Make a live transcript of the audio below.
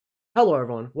Hello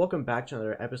everyone, welcome back to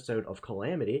another episode of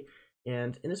Calamity,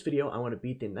 and in this video I want to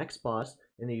beat the next boss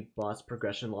in the boss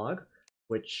progression log,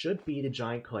 which should be the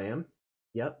giant clam.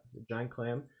 Yep, the giant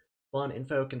clam. Spawn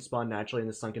info can spawn naturally in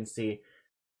the Sunken Sea.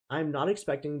 I'm not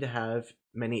expecting to have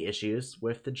many issues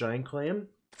with the giant clam.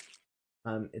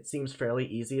 It seems fairly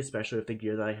easy, especially with the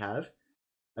gear that I have.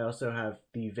 I also have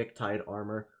the Victide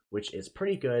armor, which is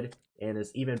pretty good and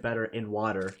is even better in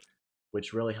water,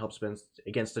 which really helps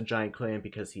against the giant clam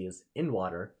because he is in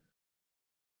water.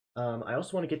 I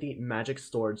also want to get the magic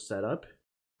storage set up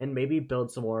and maybe build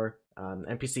some more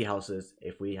NPC houses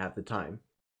if we have the time.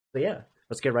 So yeah,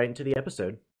 let's get right into the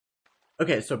episode.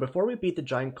 Okay, so before we beat the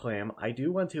giant clam, I do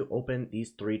want to open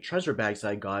these 3 treasure bags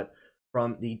I got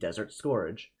from the Desert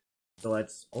Scourge. So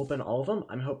let's open all of them.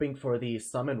 I'm hoping for the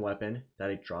summon weapon that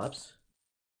it drops.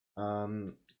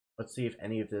 Let's see if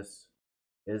any of this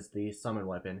is the summon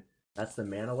weapon. That's the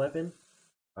mana weapon.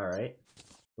 Alright.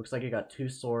 Looks like it got 2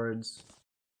 swords.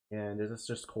 And is this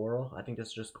just coral? I think this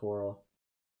is just coral.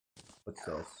 What's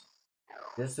this?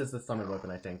 This is the summon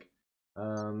weapon, I think.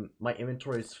 My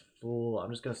inventory's full.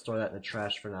 I'm just gonna store that in the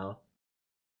trash for now.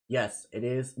 Yes, it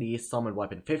is the summon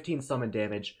weapon. 15 summon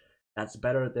damage. That's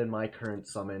better than my current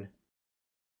summon,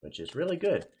 which is really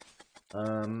good.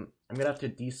 I'm gonna have to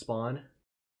despawn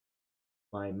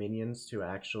my minions to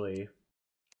actually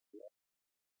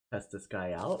test this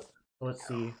guy out. Let's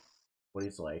see what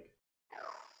he's like.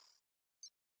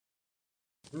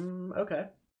 Okay.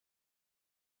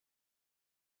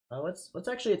 Let's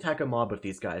actually attack a mob with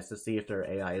these guys to see if their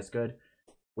AI is good,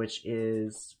 which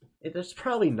is it's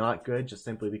probably not good just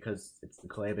simply because it's the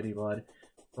Calamity mod.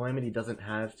 Calamity doesn't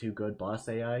have too good boss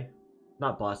AI.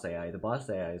 Not boss AI. The boss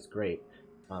AI is great,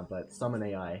 but summon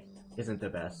AI isn't the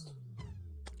best.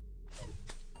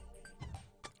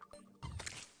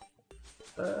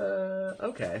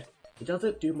 Okay. It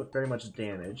doesn't do very much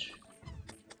damage,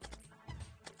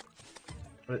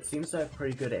 but it seems to have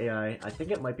pretty good AI. I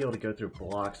think it might be able to go through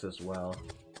blocks as well.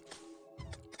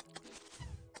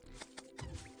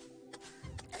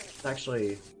 It's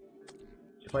actually,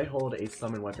 if I hold a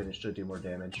summon weapon, it should do more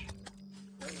damage.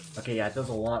 Okay, yeah, it does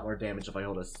a lot more damage if I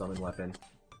hold a summon weapon.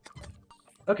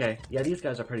 Okay, yeah, these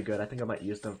guys are pretty good. I think I might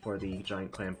use them for the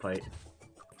giant clam fight.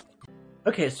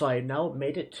 Okay, so I now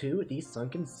made it to the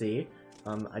Sunken Sea.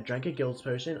 I drank a guild's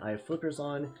potion, I have flippers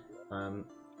on.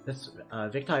 This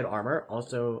Victide armor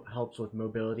also helps with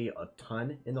mobility a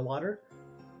ton in the water.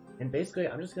 And basically,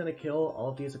 I'm just gonna kill all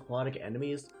of these aquatic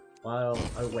enemies while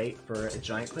I wait for a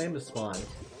giant clam to spawn.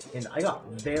 And I got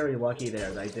very lucky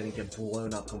there that I didn't get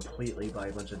blown up completely by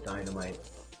a bunch of dynamite.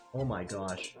 Oh my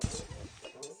gosh.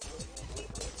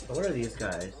 So what are these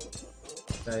guys?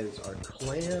 These guys are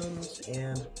clams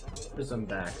and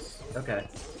prismbacks. Okay.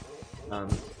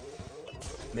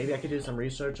 Maybe I could do some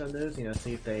research on those,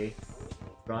 see if they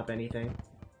drop anything.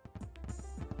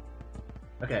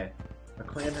 Okay, a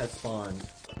clam has spawned.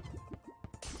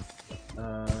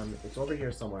 It's over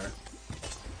here somewhere.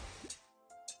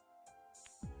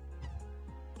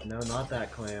 No, not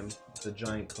that clam. It's a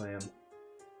giant clam.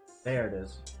 There it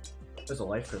is. There's a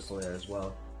life crystal there as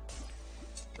well.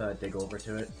 Dig over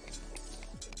to it.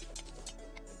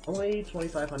 Only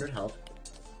 2,500 health.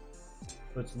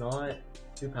 So it's not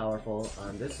too powerful.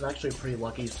 This is actually a pretty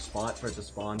lucky spot for it to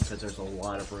spawn because there's a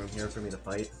lot of room here for me to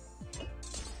fight.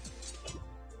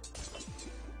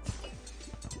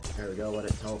 There we go, let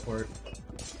it teleport.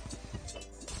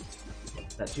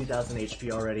 That 2,000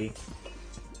 HP already.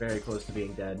 Very close to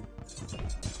being dead.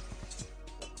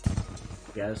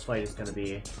 Yeah, this fight is gonna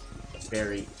be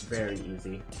very, very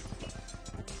easy.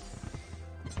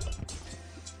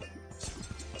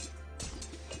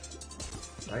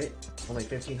 Alright, only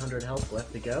 1,500 health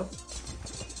left to go.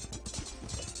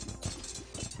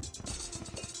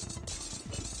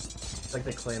 Looks like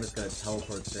the clam is gonna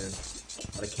teleport soon,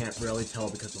 but I can't really tell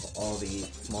because of all the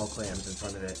small clams in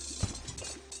front of it.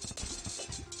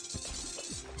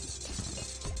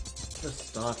 Just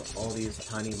stop all these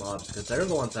tiny mobs because they're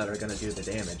the ones that are gonna do the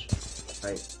damage.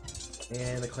 Right,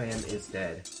 and the clam is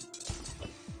dead.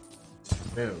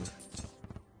 Boom.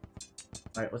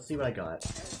 Alright, let's see what I got.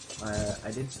 I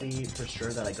did see for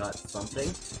sure that I got something.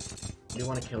 I do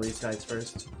want to kill these guys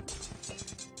first.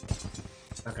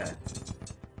 Okay.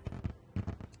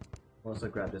 I'll also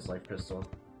grab this life crystal.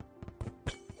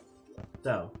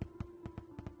 So,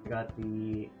 I got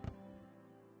the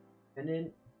pendant.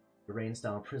 It rains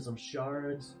down prism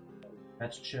shards.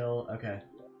 That's chill. Okay.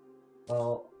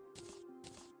 Well,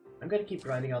 I'm gonna keep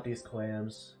grinding out these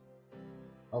clams.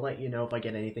 I'll let you know if I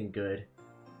get anything good.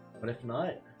 But if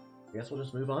not, I guess we'll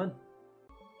just move on.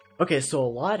 Okay, so a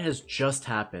lot has just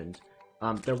happened.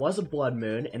 There was a blood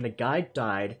moon, and the guy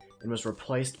died, and was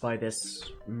replaced by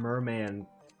this merman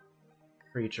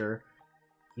creature.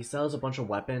 He sells a bunch of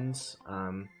weapons,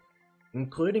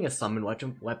 including a summon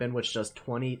weapon which does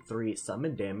 23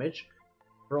 summon damage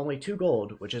for only 2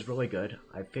 gold, which is really good.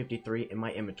 I have 53 in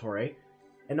my inventory.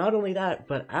 And not only that,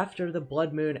 but after the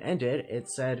blood moon ended, it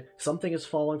said something is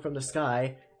falling from the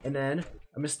sky, and then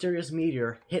a mysterious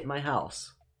meteor hit my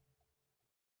house.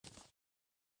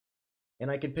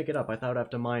 And I can pick it up. I thought I'd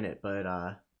have to mine it, but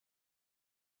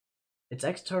its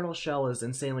external shell is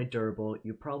insanely durable.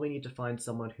 You probably need to find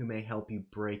someone who may help you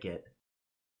break it.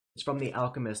 It's from the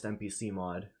Alchemist NPC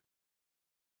mod.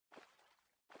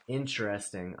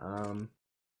 Interesting.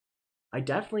 I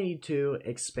definitely need to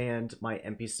expand my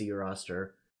NPC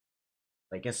roster,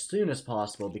 like, as soon as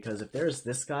possible, because if there's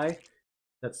this guy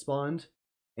that spawned,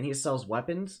 and he sells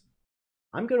weapons,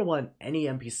 I'm gonna want any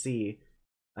NPC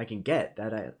I can get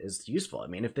that is useful. I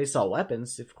mean, if they sell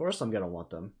weapons, of course I'm gonna want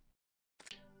them.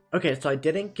 Okay, so I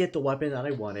didn't get the weapon that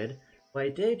I wanted, but I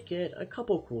did get a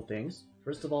couple cool things.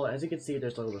 First of all, as you can see,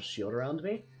 there's a little shield around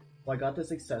me. Well, I got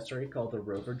this accessory called the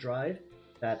Rover Drive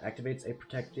that activates a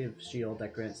protective shield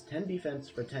that grants 10 defense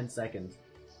for 10 seconds.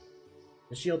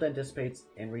 The shield then dissipates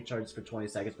and recharges for 20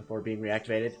 seconds before being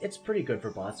reactivated. It's pretty good for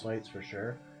boss fights, for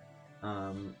sure.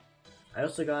 I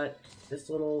also got this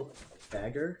little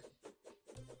dagger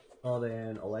called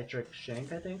an electric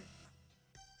shank, I think?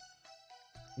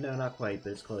 No, not quite,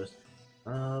 but it's close.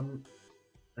 I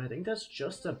think that's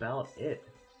just about it.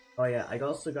 Oh yeah, I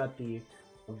also got the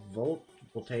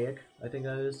voltaic, I think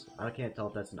that is. I can't tell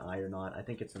if that's an I or not. I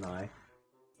think it's an I.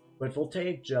 But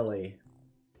voltaic jelly,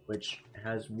 which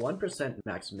has 1%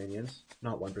 max minions,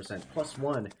 not 1%, plus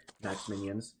 1 max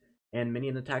minions, and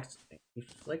minion attacks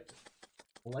inflict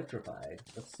electrified.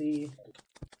 Let's see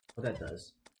what that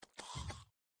does.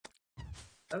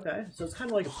 Okay, so it's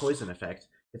kind of like a poison effect.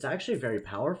 It's actually very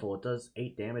powerful. It does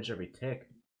 8 damage every tick.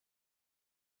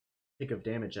 Tick of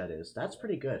damage, that is. That's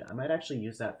pretty good. I might actually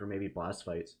use that for maybe boss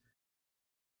fights.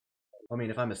 I mean,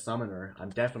 if I'm a summoner, I'm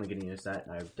definitely going to use that,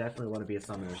 and I definitely want to be a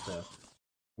summoner, so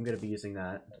I'm going to be using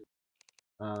that.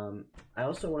 I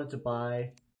also wanted to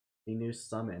buy the new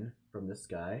summon from this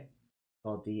guy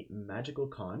called the Magical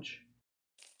Conch.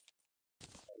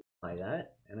 Buy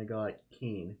that, and I got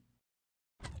Keen.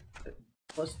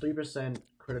 Plus 3%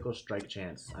 critical strike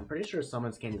chance. I'm pretty sure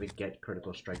summons can't even get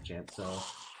critical strike chance, so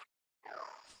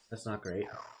that's not great.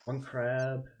 1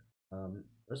 crab.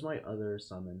 Where's my other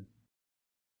summon?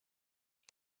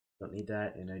 Don't need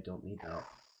that, and I don't need that.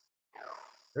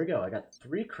 There we go, I got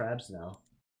 3 crabs now.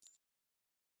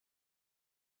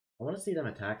 I want to see them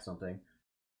attack something.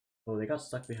 Oh, they got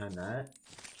stuck behind that?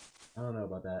 I don't know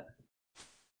about that.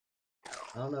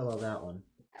 I don't know about that one.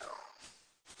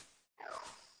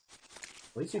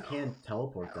 At least you can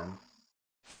teleport them.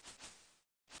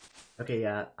 Okay,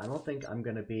 yeah, I don't think I'm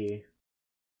gonna be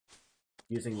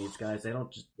using these guys. They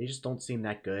just don't seem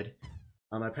that good.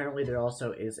 Apparently there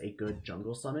also is a good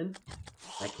jungle summon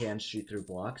that can shoot through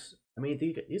blocks. I mean,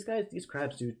 these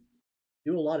crabs do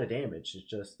a lot of damage. It's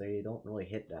just they don't really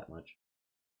hit that much.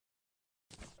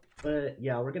 But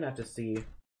yeah, we're gonna have to see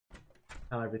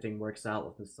how everything works out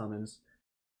with the summons.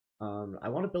 I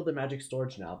want to build a magic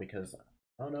storage now because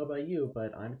I don't know about you,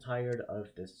 but I'm tired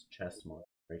of this chest mod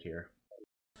right here.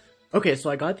 Okay, so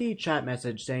I got the chat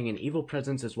message saying an evil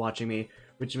presence is watching me,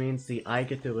 which means the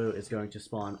Cthulhu is going to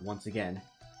spawn once again.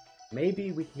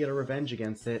 Maybe we can get a revenge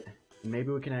against it, and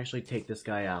maybe we can actually take this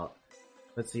guy out.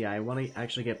 Let's see, I want to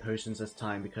actually get potions this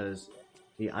time because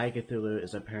the Cthulhu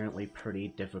is apparently pretty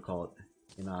difficult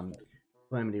in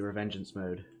Calamity Revengeance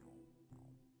mode.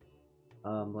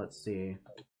 Let's see.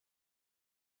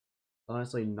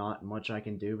 Honestly, not much I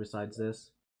can do besides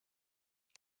this.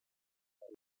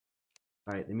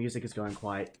 Alright, the music is going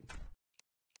quiet.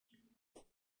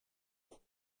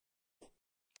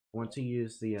 I want to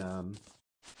use the,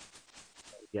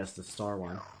 yes, the star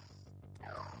one.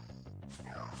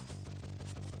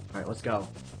 Alright, let's go.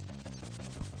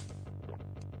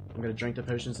 I'm gonna drink the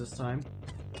potions this time.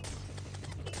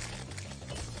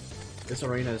 This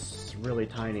arena is really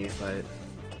tiny, but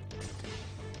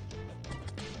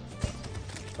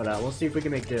we'll see if we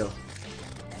can make do.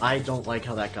 I don't like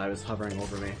how that guy was hovering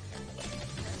over me.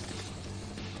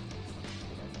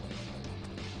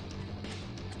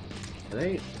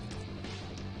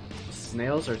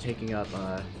 Snails are taking up,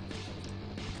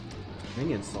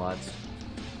 minion slots.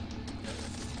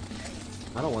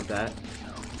 I don't want that.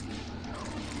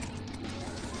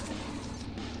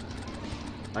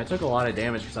 I took a lot of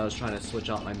damage because I was trying to switch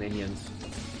out my minions.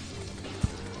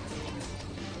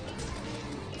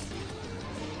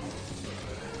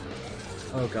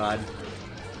 Oh god.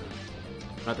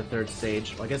 Not the third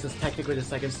stage. Well, I guess it's technically the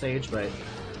second stage, but...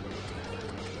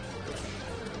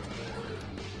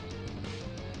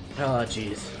 Oh,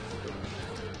 jeez.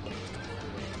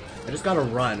 I just gotta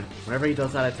run. Whenever he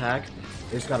does that attack,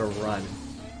 I just gotta run.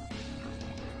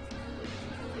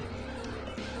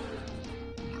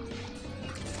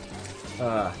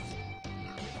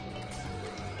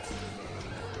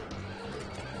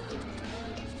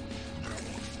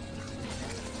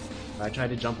 I tried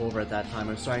to jump over at that time.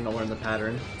 I'm starting to learn the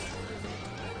pattern.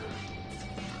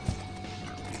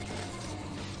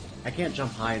 I can't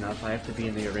jump high enough. I have to be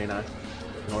in the arena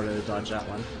in order to dodge that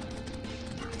one.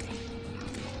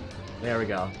 There we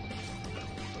go.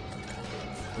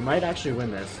 We might actually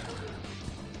win this.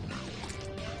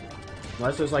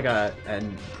 Unless there's like a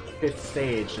fifth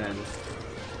stage, and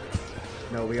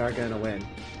no, we are gonna win.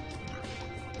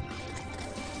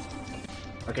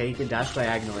 Okay, you can dash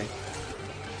diagonally.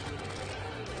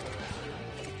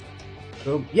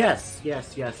 Boom. Yes!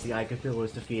 Yes, yes, the Cthulhu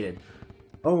was defeated.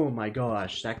 Oh my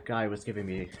gosh, that guy was giving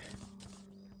me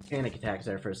panic attacks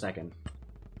there for a second.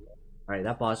 Alright,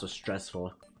 that boss was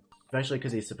stressful. Especially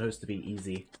because he's supposed to be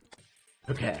easy.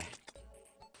 Okay.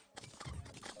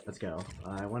 Let's go.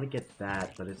 I want to get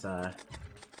that, but it's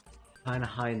kind of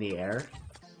high in the air.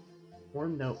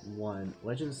 Form Note 1.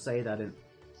 Legends say that an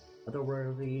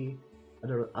otherworldly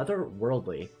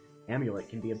amulet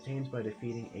can be obtained by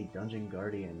defeating a Dungeon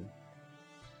Guardian.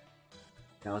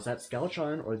 Now, is that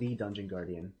Skeletron or the Dungeon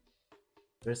Guardian?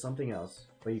 There's something else,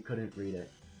 but you couldn't read it.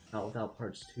 Not without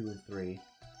parts 2 and 3.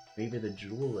 Maybe the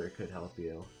Jeweler could help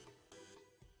you.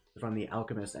 From the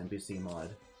Alchemist NPC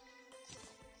mod.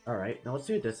 Alright, now let's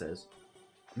see what this is.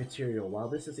 Material. While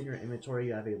this is in your inventory,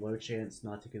 you have a low chance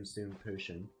not to consume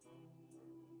potion.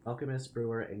 Alchemist,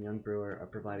 Brewer, and Young Brewer are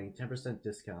providing 10%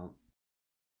 discount.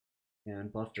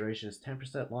 And buff duration is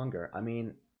 10% longer. I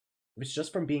mean, if it's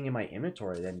just from being in my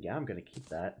inventory, then yeah, I'm gonna keep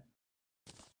that.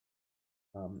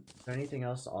 Is there anything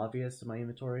else obvious in my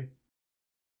inventory?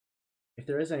 If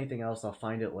there is anything else, I'll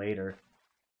find it later.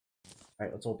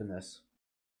 Alright, let's open this.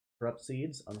 Corrupt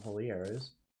Seeds, Unholy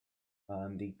Arrows.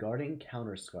 The Guarding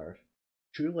Counter Scarf.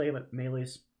 True melee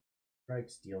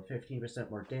strikes deal 15%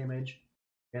 more damage.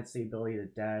 Against the ability to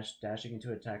dash. Dashing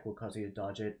into attack will cause you to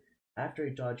dodge it. After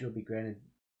a dodge, you'll be granted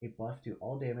a buff to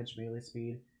all damage, melee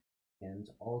speed, and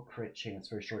all crit chance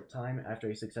for a short time. After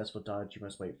a successful dodge, you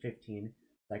must wait 15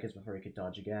 seconds before you can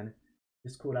dodge again.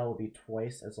 This cooldown will be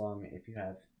twice as long if you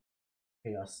have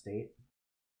Chaos State.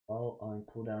 While on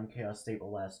cooldown, Chaos State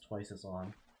will last twice as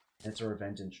long. And it's a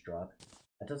Revengeance drop.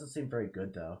 That doesn't seem very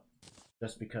good though.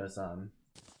 Just because,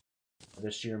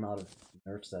 the sheer amount of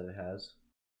nerfs that it has.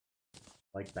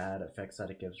 Like bad effects that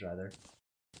it gives, rather.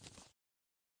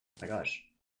 My gosh.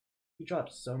 He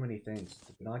dropped so many things.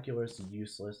 The binoculars is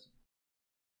useless.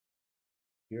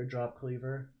 Eardrop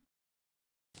Cleaver.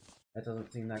 That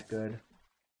doesn't seem that good.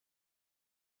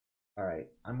 Alright,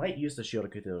 I might use the Shield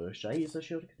of Cthulhu. Should I use the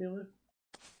Shield of Cthulhu?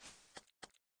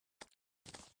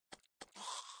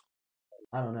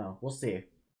 I don't know. We'll see.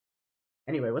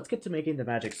 Anyway, let's get to making the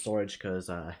magic storage, because,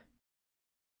 I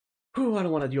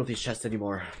don't want to deal with these chests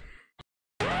anymore.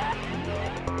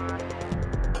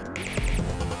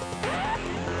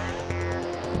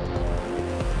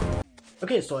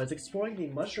 Okay, so I was exploring the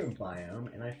mushroom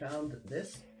biome, and I found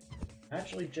this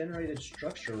naturally generated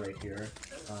structure right here.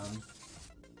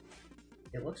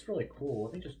 It looks really cool.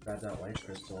 Let me just grab that light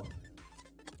crystal.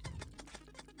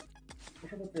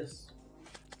 Look at this.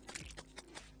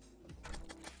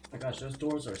 Oh my gosh, those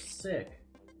doors are sick.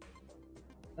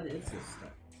 What is this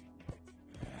stuff?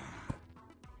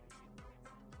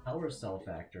 Power Cell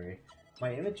Factory.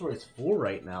 My inventory is full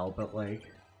right now, but like...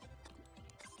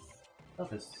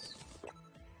 stuff is...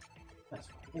 that's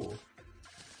cool.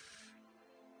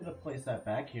 I'm gonna place that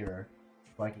back here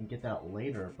so I can get that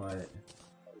later, but...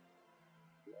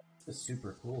 this is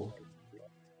super cool.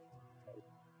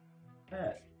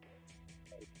 That.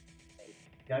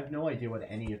 Yeah, I have no idea what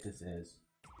any of this is.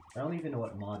 I don't even know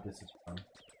what mod this is from.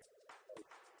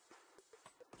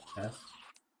 Test?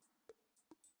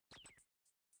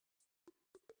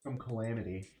 From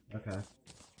Calamity. Okay.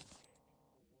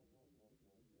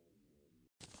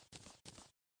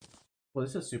 Well,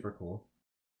 this is super cool.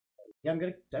 Yeah, I'm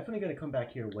definitely gonna come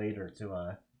back here later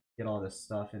to get all this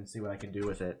stuff and see what I can do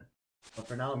with it. But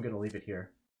for now, I'm gonna leave it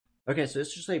here. Okay, so this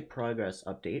is just a progress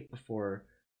update before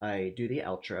I do the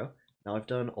outro. Now, I've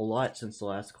done a lot since the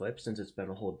last clip, since it's been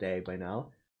a whole day by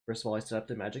now. First of all, I set up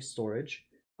the magic storage.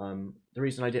 The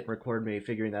reason I didn't record me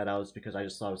figuring that out is because I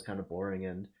just thought it was kind of boring,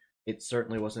 and it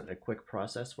certainly wasn't a quick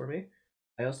process for me.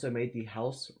 I also made the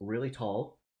house really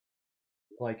tall,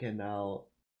 so I can now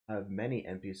have many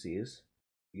NPCs.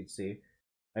 You can see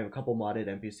I have a couple modded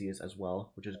NPCs as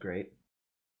well, which is great.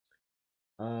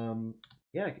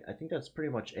 Yeah, I think that's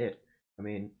pretty much it. I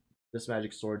mean, this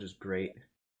magic storage is great.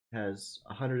 It has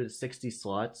 160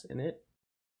 slots in it.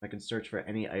 I can search for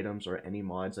any items or any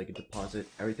mods. I can deposit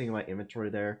everything in my inventory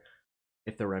there,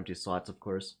 if there were empty slots, of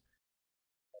course.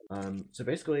 So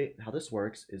basically, how this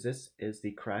works is this is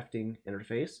the crafting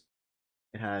interface.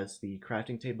 It has the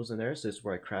crafting tables in there, so this is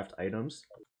where I craft items.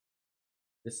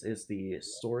 This is the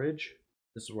storage.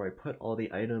 This is where I put all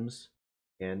the items,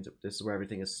 and this is where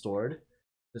everything is stored.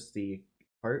 This is the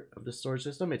part of the storage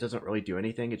system. It doesn't really do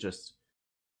anything, it just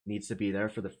needs to be there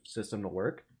for the system to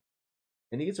work.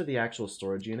 And these are the actual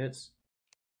storage units.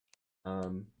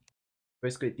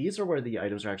 Basically, these are where the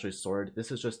items are actually stored.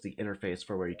 This is just the interface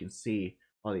for where you can see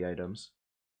all the items.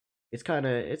 It's kind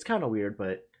of weird,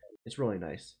 but it's really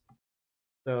nice.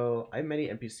 So I have many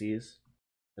NPCs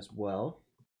as well.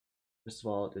 First of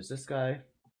all, there's this guy.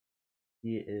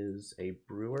 He is a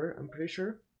brewer, I'm pretty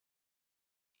sure.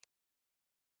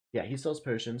 Yeah, he sells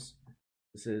potions.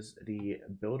 This is the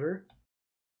builder.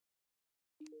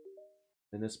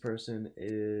 And this person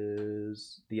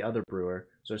is the other brewer.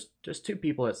 So there's just two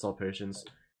people that sell potions.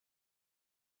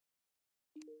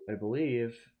 I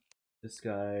believe this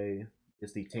guy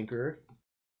is the tinkerer.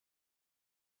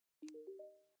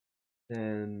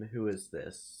 Then who is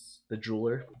this? The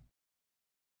jeweler.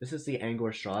 This is the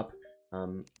angler shop.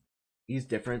 He's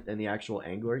different than the actual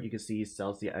angler. You can see he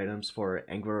sells the items for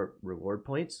angler reward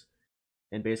points.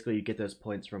 And basically you get those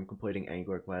points from completing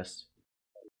angler quests.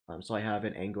 So I have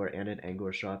an angler and an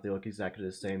angler shop. They look exactly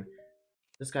the same.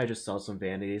 This guy just sells some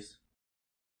vanities.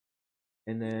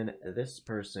 And then this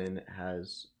person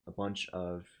has a bunch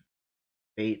of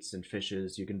baits and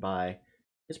fishes you can buy.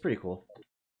 It's pretty cool.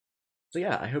 So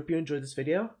yeah, I hope you enjoyed this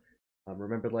video.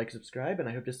 Remember to like, subscribe, and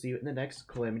I hope to see you in the next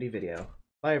Calamity video.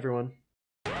 Bye everyone!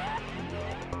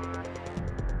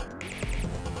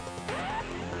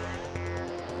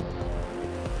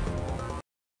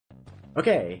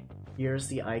 Okay, here's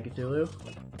the Cthulhu.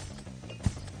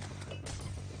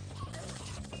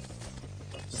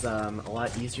 It's a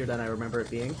lot easier than I remember it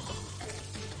being.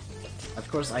 Of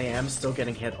course, I am still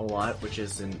getting hit a lot, which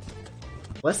is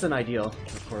less than ideal,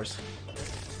 of course.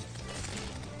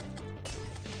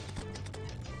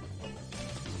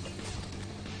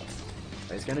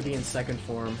 He's gonna be in second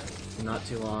form in not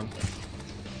too long,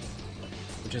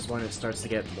 which is when it starts to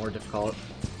get more difficult.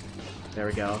 There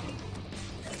we go.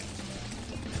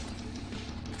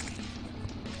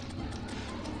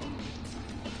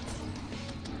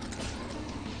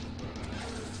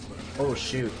 Oh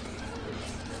shoot.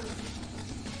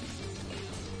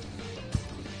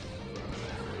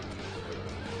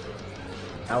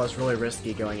 That was really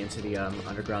risky going into the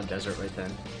underground desert right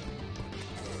then.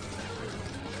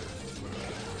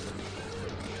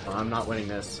 Oh, I'm not winning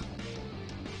this.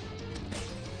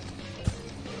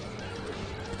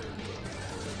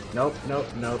 Nope, nope,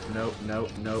 nope, nope,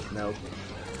 nope, nope, nope.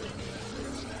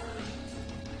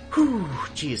 Whew,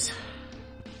 jeez.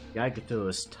 Yeah, Cthulhu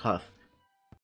is tough.